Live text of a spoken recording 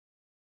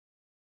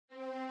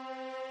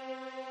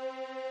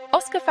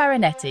Oscar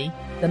Farinetti,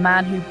 the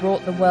man who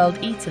brought the world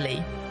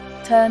Eataly,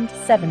 turned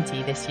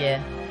 70 this year.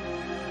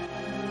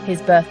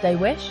 His birthday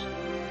wish?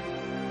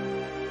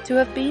 To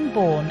have been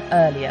born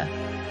earlier.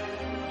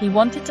 He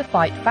wanted to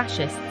fight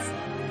fascists.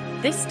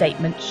 This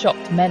statement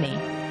shocked many.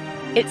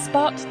 It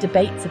sparked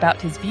debates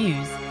about his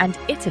views and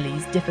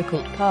Italy's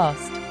difficult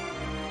past.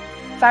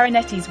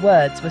 Farinetti's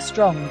words were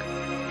strong.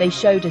 They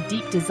showed a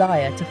deep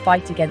desire to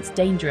fight against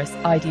dangerous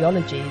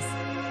ideologies.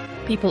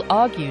 People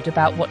argued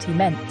about what he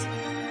meant.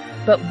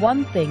 But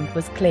one thing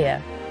was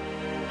clear: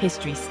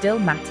 history still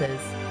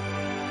matters.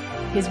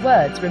 His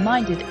words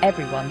reminded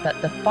everyone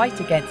that the fight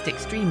against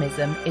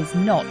extremism is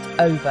not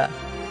over.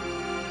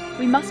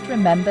 We must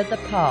remember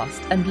the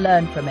past and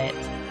learn from it.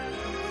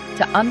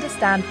 To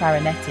understand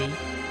Farinetti,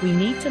 we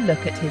need to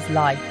look at his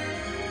life.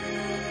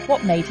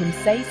 What made him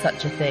say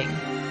such a thing?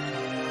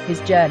 His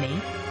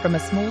journey, from a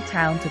small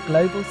town to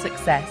global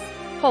success,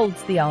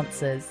 holds the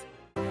answers.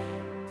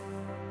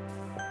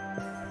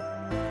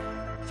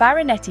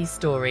 Farinetti's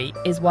story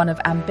is one of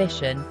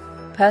ambition,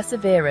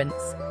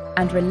 perseverance,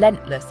 and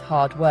relentless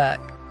hard work.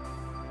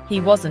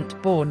 He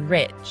wasn't born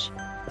rich.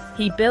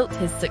 He built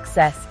his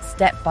success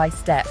step by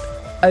step,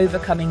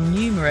 overcoming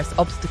numerous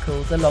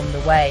obstacles along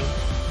the way.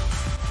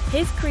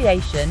 His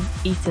creation,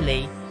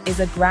 Eataly, is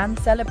a grand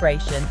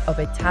celebration of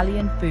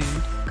Italian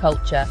food,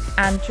 culture,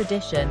 and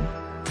tradition.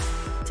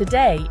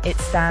 Today, it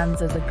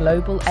stands as a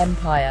global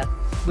empire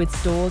with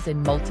stores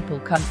in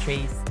multiple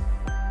countries.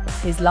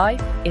 His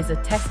life is a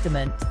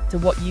testament to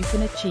what you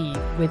can achieve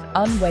with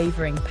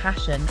unwavering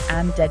passion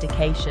and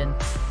dedication.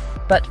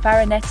 But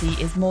Farinetti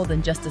is more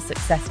than just a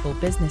successful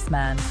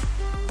businessman.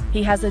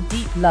 He has a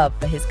deep love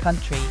for his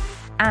country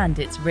and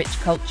its rich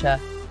culture.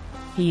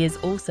 He is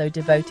also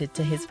devoted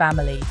to his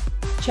family,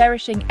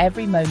 cherishing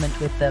every moment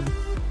with them.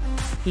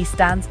 He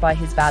stands by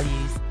his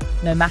values,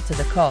 no matter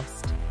the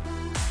cost.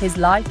 His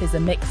life is a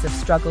mix of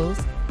struggles,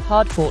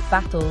 hard-fought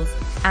battles,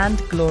 and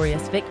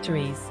glorious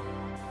victories.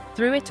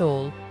 Through it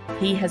all,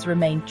 he has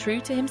remained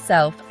true to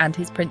himself and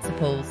his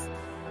principles.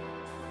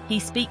 He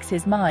speaks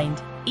his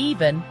mind,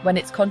 even when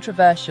it's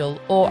controversial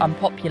or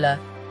unpopular.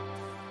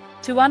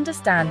 To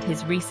understand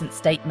his recent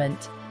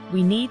statement,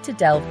 we need to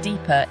delve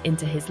deeper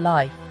into his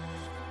life.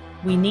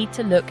 We need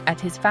to look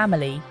at his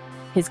family,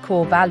 his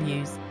core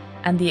values,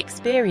 and the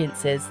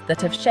experiences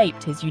that have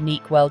shaped his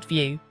unique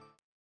worldview.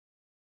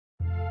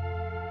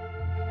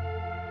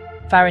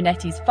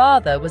 Farinetti's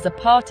father was a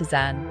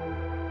partisan.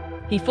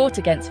 He fought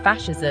against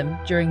fascism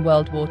during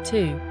World War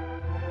II.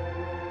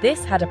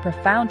 This had a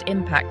profound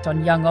impact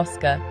on young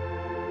Oscar.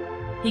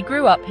 He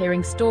grew up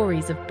hearing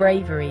stories of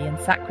bravery and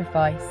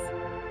sacrifice.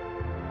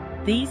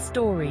 These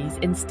stories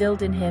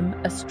instilled in him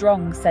a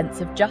strong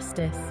sense of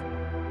justice.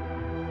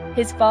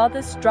 His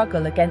father's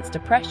struggle against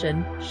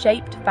oppression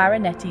shaped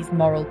Farinetti's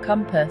moral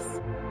compass.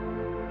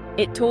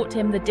 It taught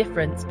him the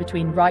difference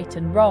between right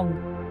and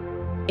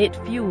wrong. It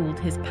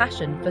fueled his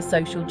passion for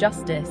social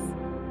justice.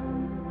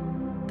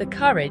 The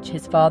courage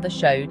his father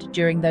showed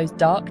during those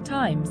dark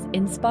times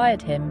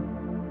inspired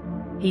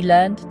him. He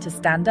learned to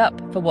stand up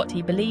for what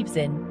he believes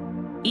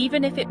in,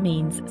 even if it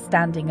means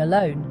standing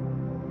alone.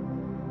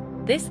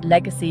 This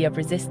legacy of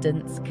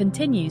resistance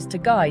continues to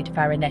guide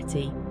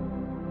Farinetti.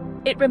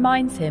 It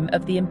reminds him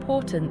of the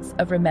importance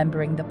of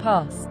remembering the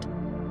past.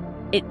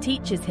 It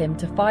teaches him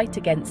to fight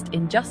against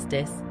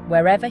injustice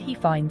wherever he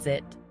finds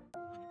it.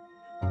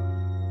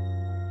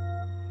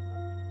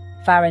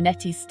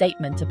 Farinetti's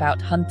statement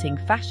about hunting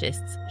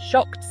fascists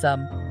shocked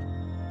some,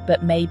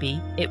 but maybe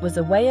it was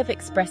a way of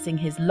expressing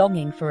his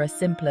longing for a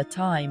simpler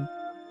time.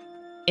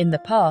 In the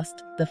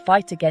past, the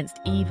fight against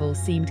evil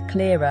seemed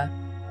clearer.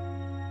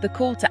 The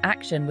call to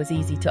action was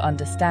easy to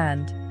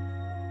understand.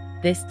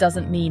 This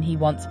doesn't mean he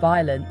wants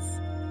violence.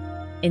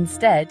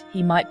 Instead,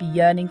 he might be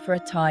yearning for a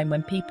time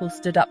when people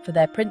stood up for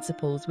their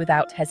principles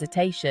without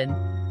hesitation.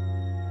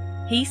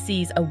 He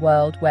sees a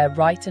world where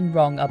right and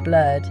wrong are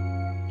blurred.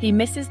 He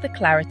misses the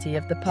clarity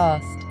of the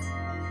past.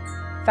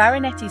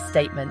 Farinetti's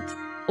statement,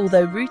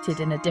 although rooted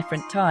in a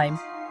different time,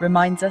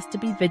 reminds us to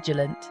be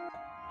vigilant.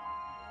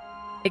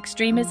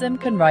 Extremism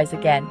can rise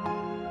again.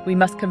 We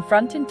must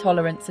confront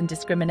intolerance and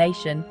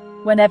discrimination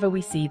whenever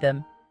we see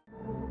them.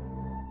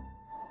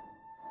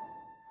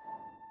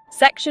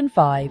 Section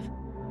 5.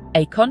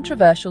 A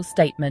controversial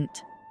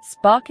statement,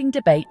 sparking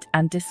debate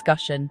and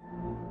discussion.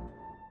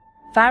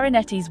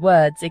 Farinetti's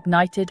words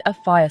ignited a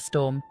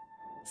firestorm.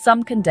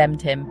 Some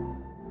condemned him.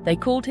 They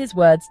called his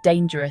words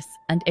dangerous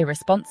and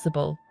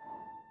irresponsible.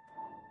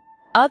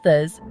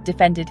 Others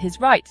defended his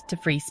right to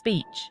free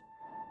speech.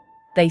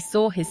 They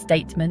saw his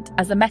statement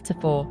as a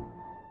metaphor,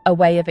 a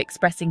way of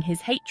expressing his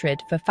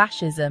hatred for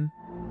fascism.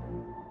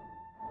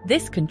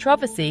 This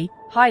controversy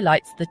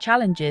highlights the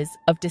challenges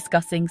of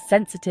discussing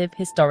sensitive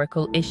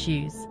historical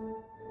issues.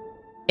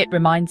 It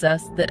reminds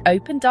us that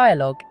open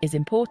dialogue is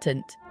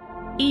important,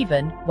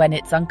 even when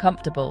it's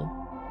uncomfortable.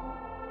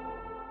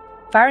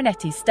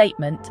 Farinetti's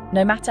statement,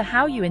 no matter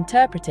how you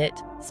interpret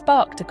it,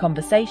 sparked a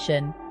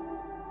conversation.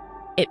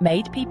 It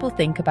made people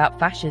think about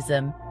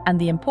fascism and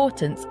the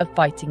importance of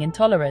fighting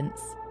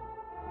intolerance.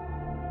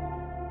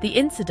 The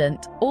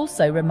incident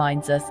also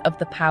reminds us of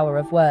the power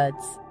of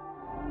words.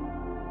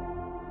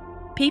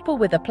 People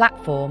with a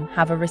platform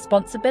have a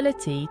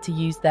responsibility to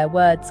use their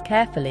words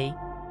carefully.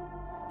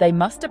 They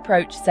must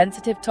approach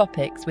sensitive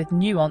topics with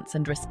nuance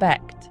and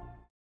respect.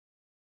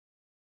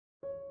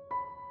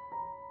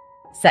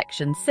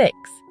 Section 6.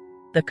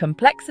 The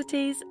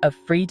complexities of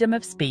freedom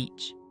of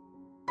speech.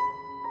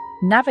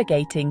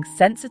 Navigating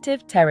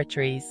sensitive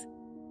territories.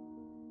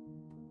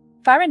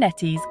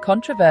 Farinetti's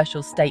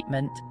controversial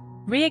statement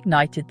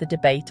reignited the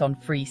debate on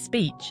free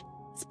speech,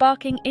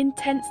 sparking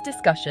intense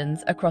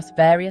discussions across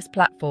various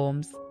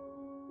platforms.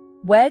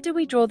 Where do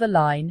we draw the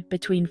line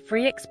between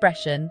free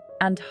expression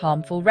and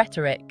harmful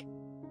rhetoric?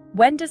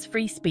 When does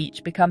free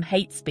speech become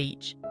hate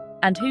speech,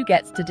 and who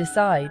gets to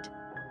decide?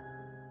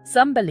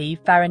 Some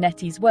believe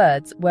Farinetti's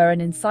words were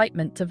an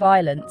incitement to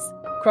violence,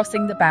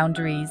 crossing the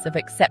boundaries of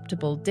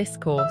acceptable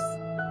discourse.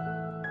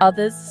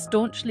 Others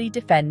staunchly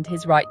defend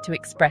his right to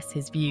express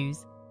his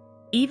views,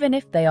 even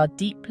if they are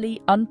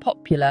deeply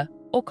unpopular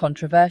or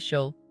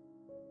controversial.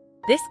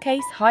 This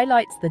case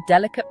highlights the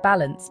delicate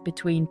balance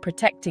between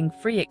protecting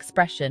free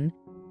expression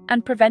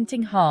and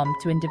preventing harm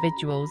to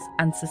individuals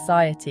and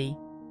society.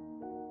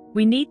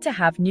 We need to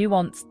have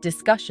nuanced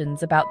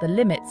discussions about the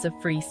limits of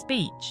free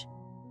speech,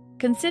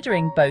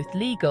 considering both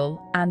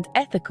legal and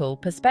ethical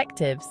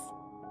perspectives.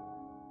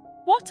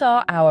 What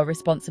are our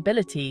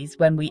responsibilities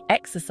when we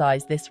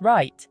exercise this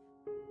right?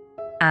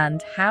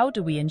 And how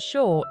do we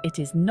ensure it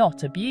is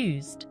not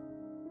abused?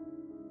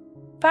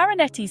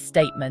 Farinetti's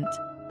statement,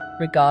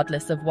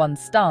 regardless of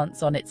one's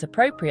stance on its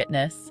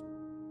appropriateness,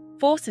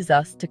 forces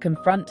us to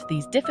confront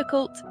these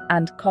difficult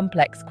and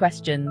complex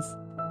questions.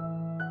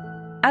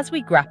 As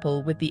we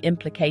grapple with the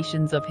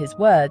implications of his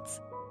words,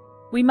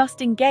 we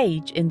must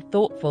engage in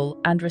thoughtful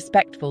and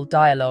respectful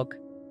dialogue.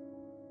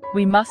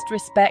 We must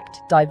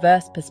respect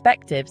diverse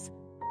perspectives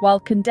while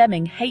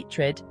condemning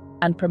hatred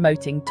and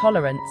promoting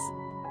tolerance,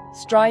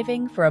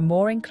 striving for a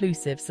more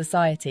inclusive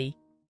society.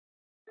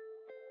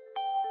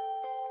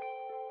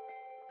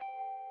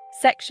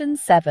 Section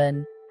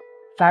 7.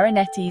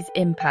 Farinetti's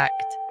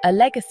impact, a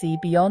legacy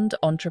beyond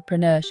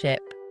entrepreneurship.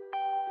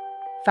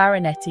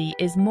 Farinetti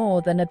is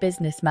more than a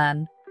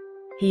businessman.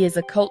 He is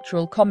a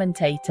cultural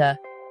commentator.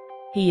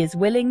 He is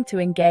willing to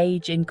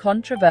engage in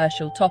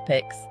controversial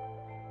topics,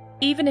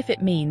 even if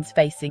it means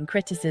facing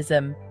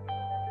criticism.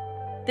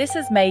 This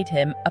has made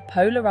him a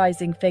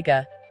polarizing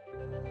figure.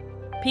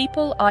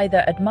 People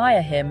either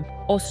admire him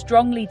or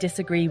strongly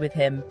disagree with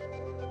him.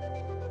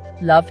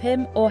 Love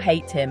him or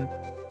hate him,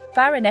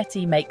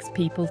 Farinetti makes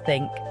people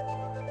think.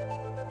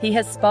 He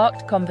has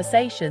sparked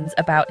conversations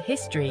about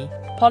history,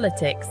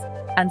 politics,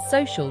 and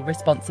social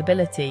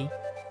responsibility.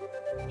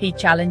 He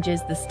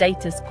challenges the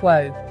status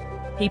quo.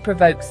 He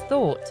provokes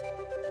thought.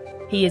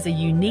 He is a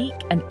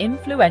unique and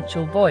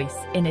influential voice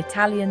in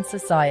Italian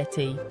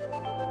society.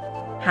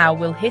 How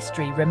will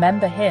history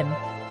remember him?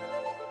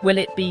 Will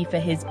it be for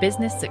his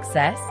business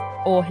success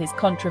or his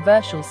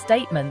controversial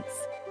statements?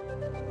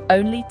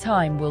 Only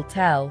time will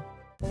tell.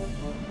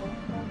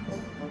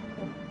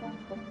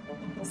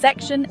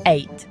 Section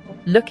 8.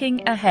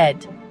 Looking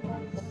ahead.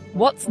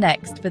 What's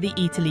next for the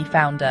Eataly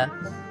founder?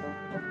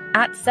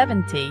 At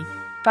 70,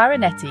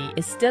 Farinetti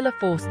is still a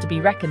force to be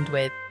reckoned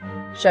with,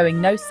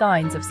 showing no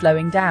signs of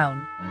slowing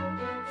down.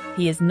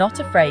 He is not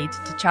afraid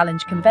to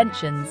challenge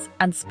conventions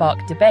and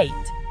spark debate,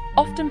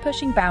 often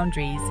pushing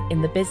boundaries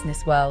in the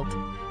business world.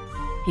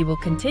 He will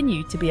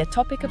continue to be a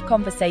topic of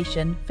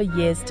conversation for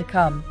years to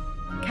come,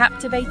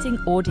 captivating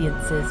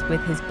audiences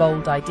with his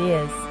bold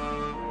ideas.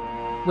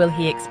 Will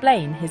he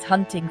explain his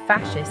hunting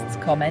fascists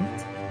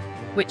comment,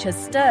 which has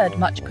stirred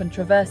much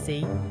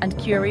controversy and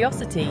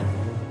curiosity?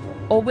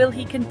 Or will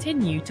he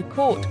continue to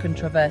court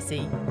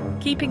controversy,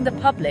 keeping the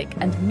public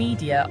and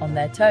media on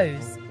their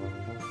toes?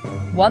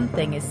 One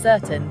thing is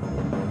certain: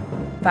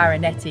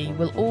 Farinetti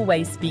will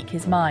always speak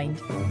his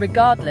mind,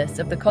 regardless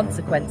of the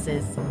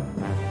consequences.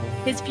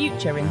 His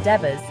future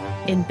endeavours,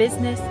 in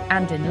business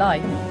and in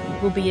life,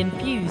 will be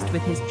infused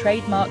with his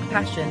trademark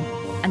passion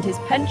and his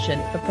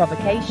penchant for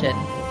provocation,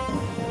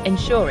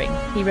 ensuring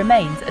he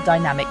remains a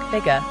dynamic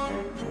figure.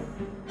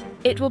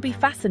 It will be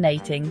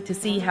fascinating to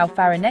see how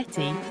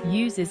Farinetti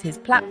uses his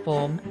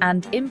platform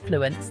and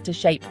influence to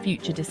shape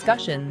future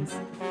discussions.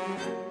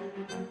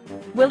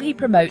 Will he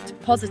promote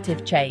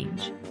positive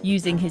change,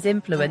 using his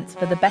influence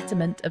for the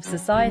betterment of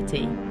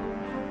society?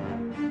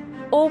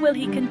 Or will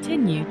he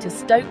continue to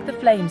stoke the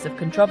flames of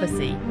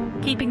controversy,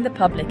 keeping the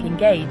public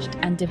engaged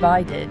and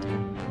divided?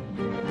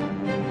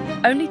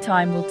 Only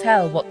time will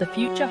tell what the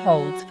future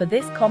holds for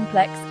this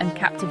complex and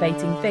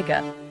captivating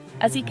figure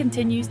as he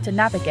continues to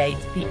navigate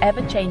the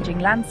ever-changing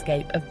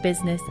landscape of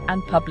business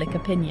and public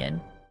opinion.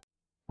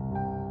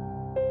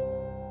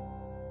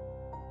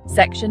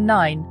 Section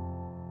 9.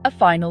 A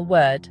final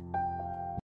word.